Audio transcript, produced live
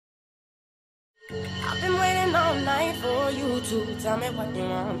I've been waiting all night for you to tell me what you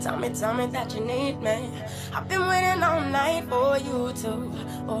want. Tell me that you need me. I've been waiting all night for you to,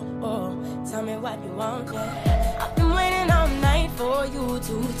 tell me what you want, yeah. I've been waiting all night for you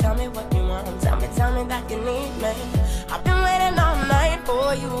to tell me what you want. Tell me that you need me. I've been waiting all night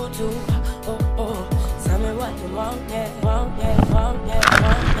for you to, tell me what you want, yeah. Want, yeah, want, yeah,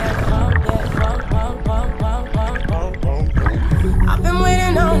 want, yeah, want, yeah, want. I've been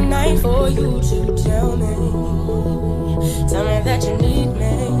waiting all night for you to tell me that you need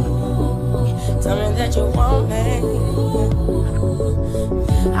me. Tell me that you want me.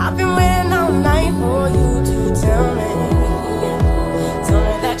 I've been waiting all night for you to tell me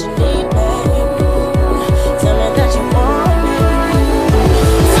that you need me. Tell me that you want me.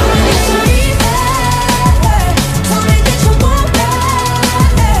 Tell me that you need me. Tell me that you want me.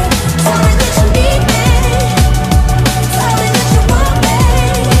 Tell me that you need me. Tell me that you want me.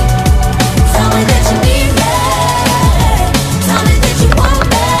 Tell me that you need me. Tell me that you want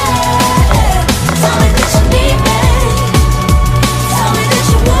me. Tell me that you need me. Tell me that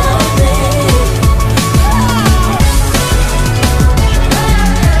you want me.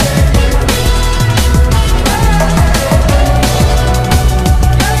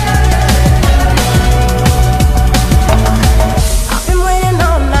 I've been waiting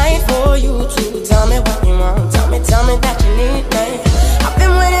all night for you to tell me what you want. Tell me that you need me. I've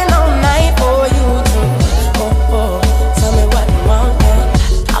been waiting all night for you to, tell me what you want,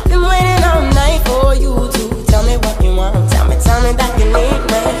 yeah. I've been waiting all night for you to tell me what you want. Tell me that you need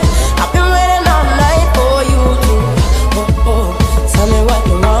me. I've been waiting all night for you to, tell me what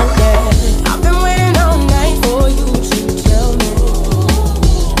you want, yeah. I've been waiting all night for you to tell me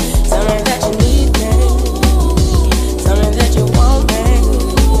that you need me. Tell me that you want me.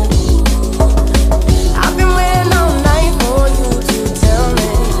 I've been waiting all night for you to tell me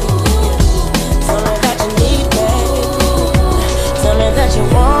that you need me. Tell me that you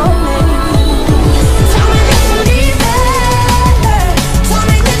want me. Tell me that you need me. Tell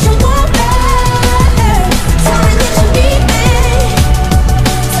me that you want me. Tell me that you need me.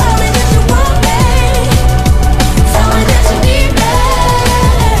 Tell me that you want me. Tell me that you need me.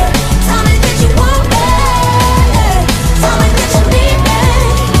 Tell me that you want me. Tell me that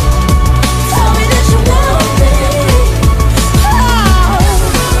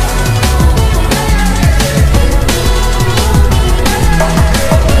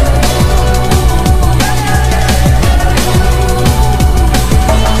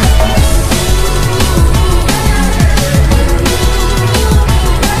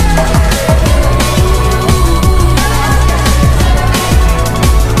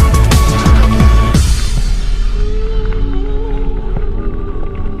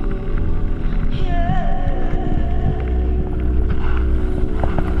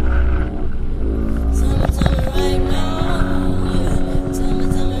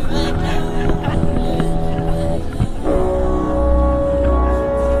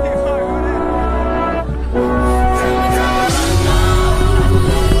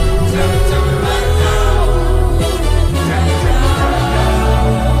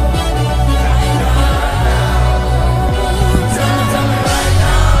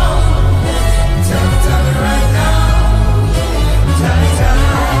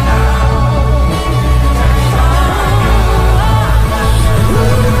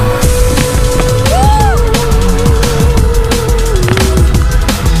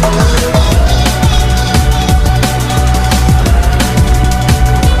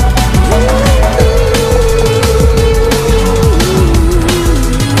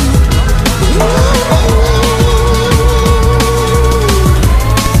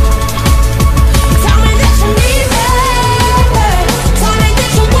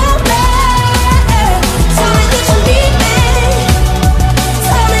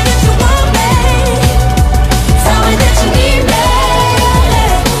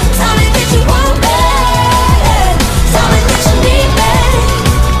you need me.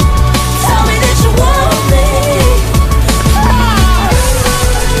 Tell me that you want me.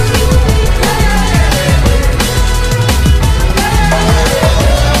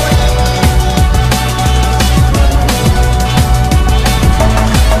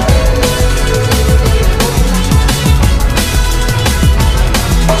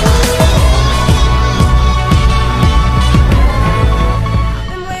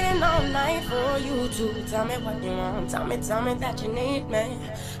 Tell me what you want. Tell me that you need me.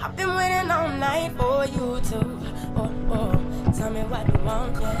 I've been waiting all night for you to, tell me what you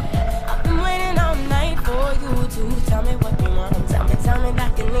want, yeah. I've been waiting all night for you to tell me what you want. Tell me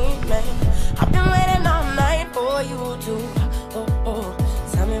that you need me. I've been waiting all night for you to,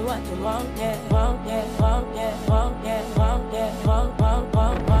 tell me what you want. want, yeah, want, yeah, want.